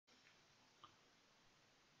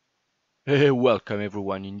Hey, welcome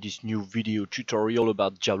everyone in this new video tutorial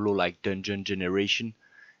about Diablo like dungeon generation.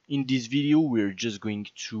 In this video we're just going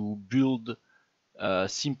to build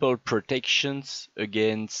simple protections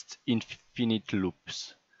against infinite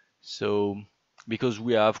loops. So because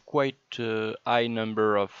we have quite a high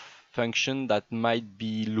number of functions that might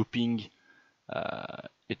be looping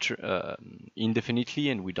indefinitely,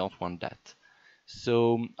 and we don't want that.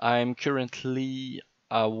 So I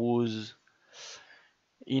was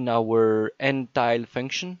in our end tile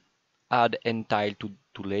function, add end tile to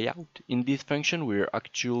layout. In this function, we're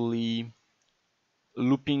actually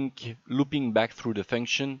looping back through the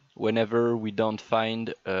function whenever we don't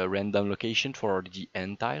find a random location for the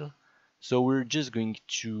end tile. So we're just going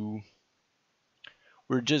to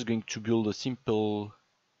build a simple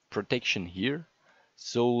protection here.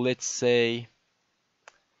 So let's say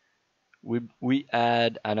we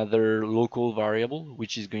add another local variable,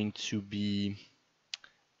 which is going to be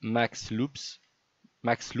max loops,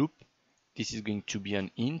 max loop. This is going to be an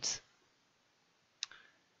int,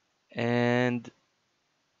 and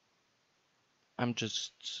I'm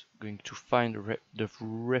just going to find the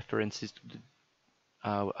references to the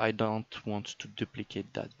I don't want to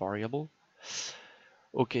duplicate that variable.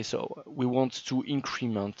 Okay, so we want to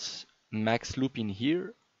increment max loop in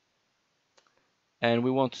here, and we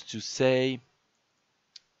want to say,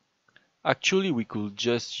 actually we could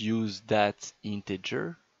just use that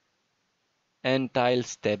integer and tile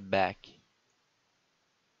step back.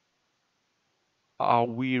 Are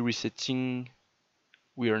we resetting?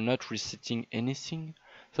 We are not resetting anything.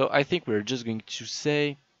 So I think we're just going to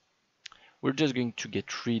say, we're just going to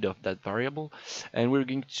get rid of that variable, and we're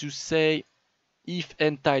going to say if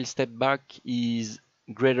end tile step back is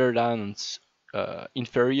greater than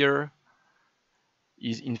inferior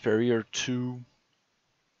to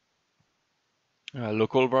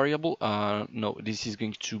local variable. No, this is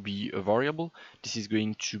going to be a variable. This is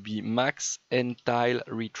going to be max end tile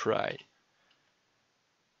retry.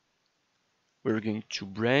 We're going to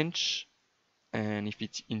branch, and if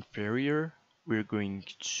it's inferior, we're going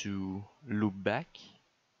to loop back.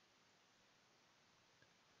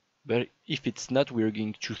 But if it's not, we're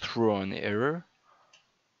going to throw an error.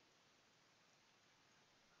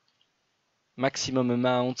 Maximum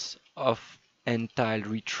amount of end tile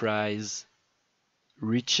retries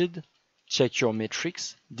reached. Check your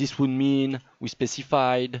metrics. This would mean we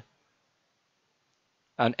specified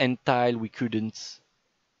an end tile we couldn't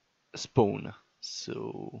spawn.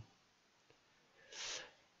 So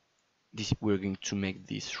we're going to make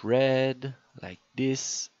this red like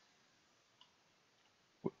this,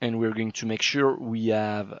 and we're going to make sure we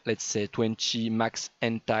have, let's say, 20 max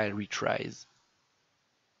end tile retries.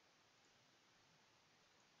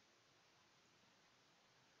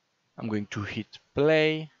 I'm going to hit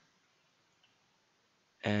play,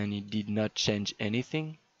 and it did not change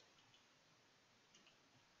anything.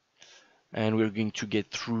 And we're going to get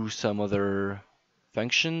through some other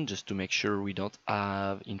function just to make sure we don't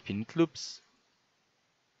have infinite loops.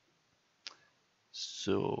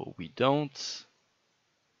 So we don't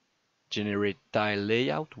generate tile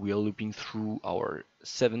layout. We are looping through our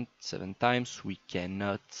seven times. We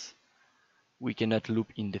cannot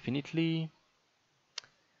loop indefinitely.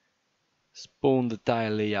 Spawn the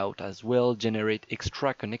tile layout as well. Generate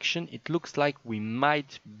extra connection. It looks like we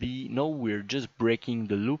might be, no, we're just breaking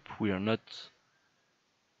the loop. We are not,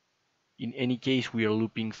 in any case, we are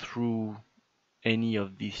looping through any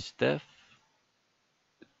of this stuff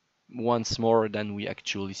once more than we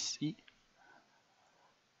actually see.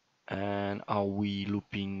 And are we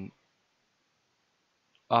looping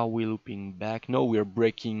back? No, we're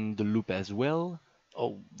breaking the loop as well.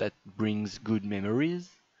 Oh, that brings good memories.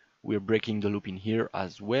 We're breaking the loop in here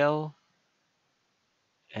as well.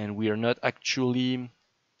 And we are not actually,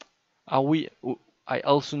 are we, I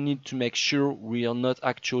also need to make sure we are not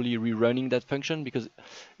actually rerunning that function, because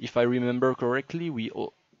if I remember correctly, we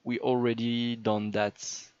already done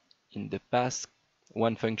that in the past,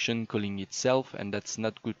 one function calling itself, and that's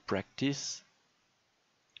not good practice.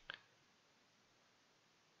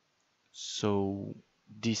 So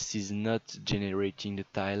this is not generating the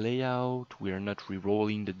tile layout. We are not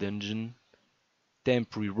rerolling the dungeon.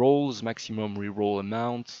 Temp rerolls, maximum reroll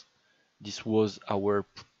amount. This was our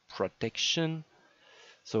protection.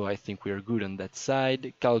 So I think we are good on that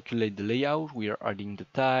side. Calculate the layout. We are adding the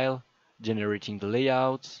tile, generating the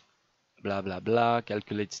layout, blah blah blah.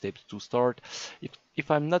 Calculate steps to start.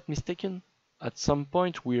 If I'm not mistaken, at some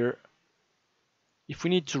point if we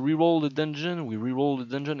need to reroll the dungeon, we reroll the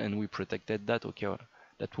dungeon and we protected that. Okay,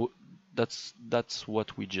 that's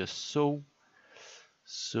what we just saw.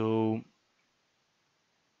 So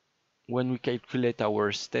when we calculate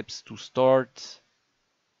our steps to start,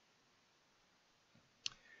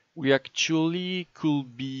 we actually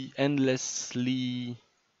could be endlessly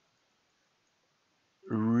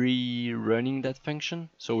rerunning that function.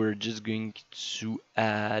 So we're just going to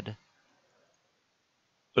add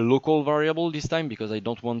a local variable this time because I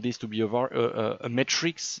don't want this to be a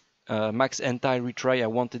metrics. Max anti-retry, I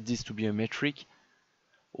wanted this to be a metric.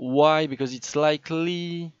 Why? Because it's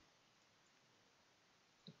likely,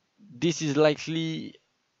 this is likely,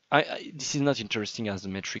 this is not interesting as a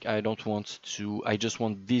metric. I don't want to, I just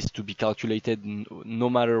want this to be calculated no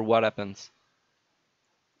matter what happens.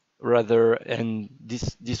 Rather, and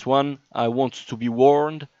this one, I want to be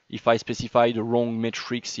warned if I specify the wrong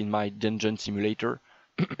metrics in my dungeon simulator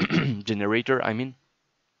generator, I mean.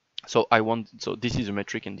 So so this is a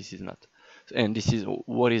metric and this is not. And this is,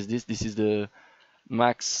 what is this? This is the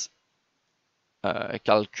max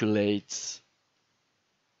calculate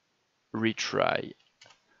retry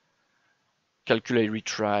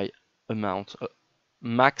amount,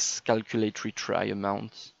 max calculate retry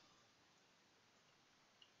amount.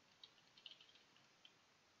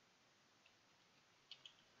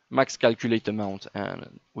 Max calculate amount,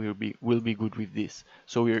 and we'll be good with this.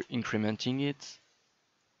 So we're incrementing it.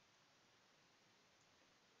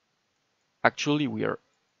 Actually,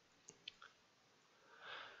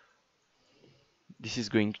 this is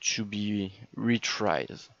going to be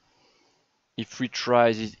retries. If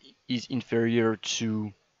retries is inferior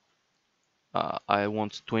to I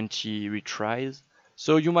want 20 retries,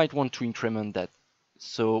 so you might want to increment that.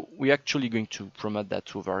 So we're actually going to promote that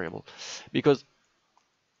to a variable, because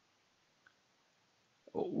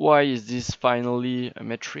why is this finally a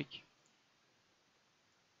metric?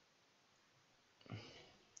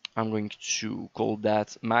 I'm going to call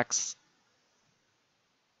that max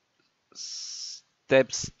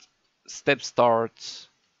step start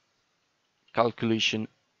calculation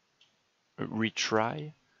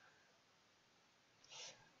retry.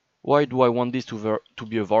 Why do I want this to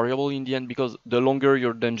be a variable in the end? Because the longer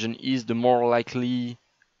your dungeon is, the more likely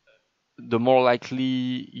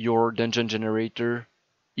your dungeon generator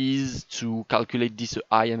is to calculate this a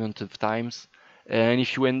high amount of times. And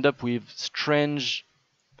if you end up with strange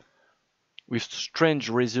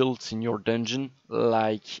results in your dungeon,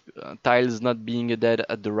 like tiles not being dead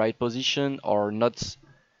at the right position, or not,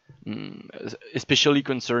 especially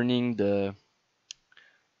concerning the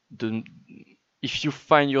if you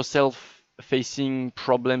find yourself facing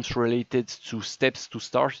problems related to steps to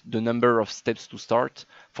start, the number of steps to start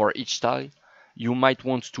for each tile, you might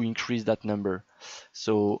want to increase that number.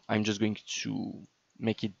 So I'm just going to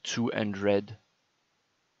make it 200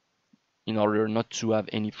 in order not to have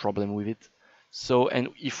any problem with it. So, and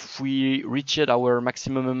if we reached our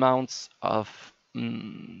maximum amounts of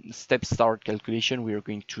step start calculation, we are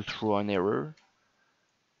going to throw an error.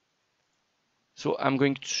 So I'm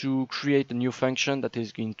going to create a new function that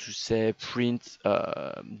is going to say print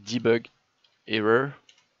debug error.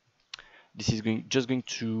 This is just going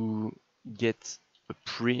to get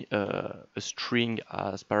a string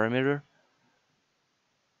as parameter,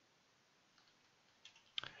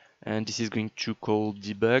 and this is going to call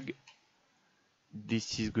debug.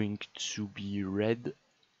 This is going to be red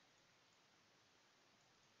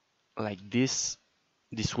like this.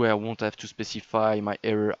 This way I won't have to specify my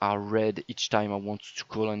error are red each time I want to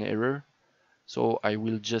call an error. So I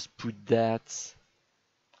will just put that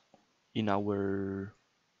in our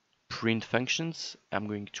print functions. I'm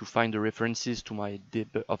going to find the references to my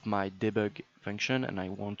debug function, and I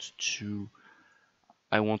want to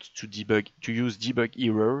use debug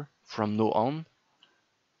error from now on.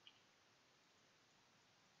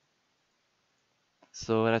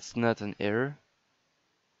 So that's not an error.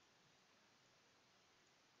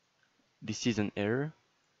 This is an error.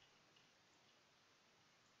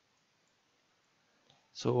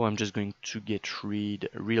 So I'm just going to get rid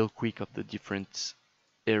real quick of the different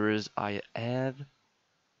errors I have.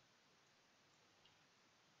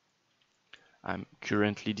 I'm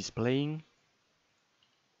currently displaying.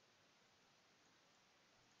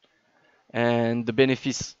 And the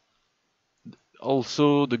benefits,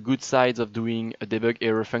 also the good sides of doing a debug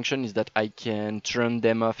error function is that I can turn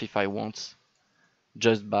them off if I want,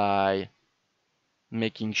 just by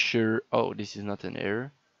making sure, oh, this is not an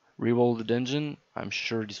error. Reroll the dungeon, I'm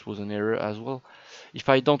sure this was an error as well. If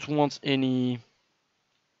I don't want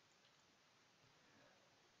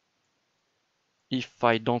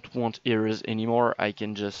errors anymore, I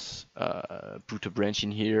can just put a branch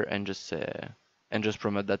in here and just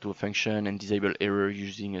promote that to a function and disable error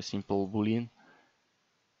using a simple boolean.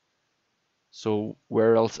 So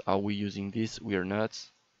where else are we using this? We are not.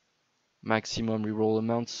 maximum reroll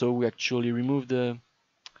amount. So we actually removed the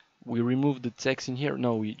text in here.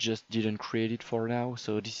 No, we just didn't create it for now.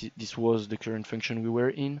 So this was the current function we were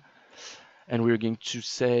in, and we're going to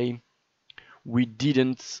say we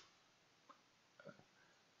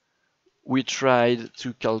tried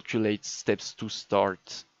to calculate steps to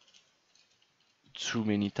start too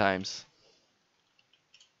many times.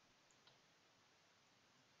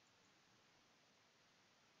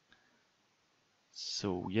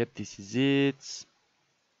 So yep, this is it.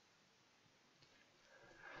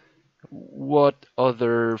 What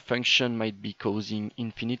other function might be causing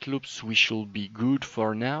infinite loops? We should be good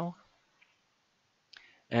for now.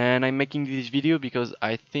 And I'm making this video because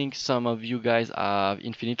I think some of you guys have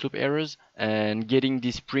infinite loop errors, and getting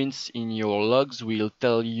these prints in your logs will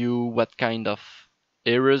tell you what kind of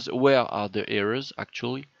errors, where are the errors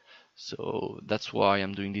actually. So that's why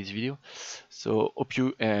I'm doing this video. So hope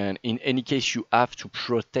you, and in any case you have to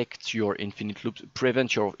protect your infinite loops,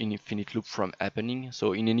 prevent your infinite loop from happening.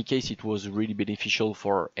 So in any case it was really beneficial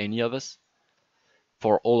for any of us,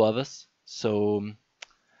 for all of us. So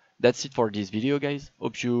that's it for this video, guys.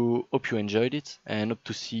 Hope you enjoyed it, and hope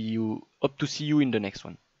to see you in the next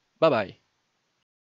one. Bye bye.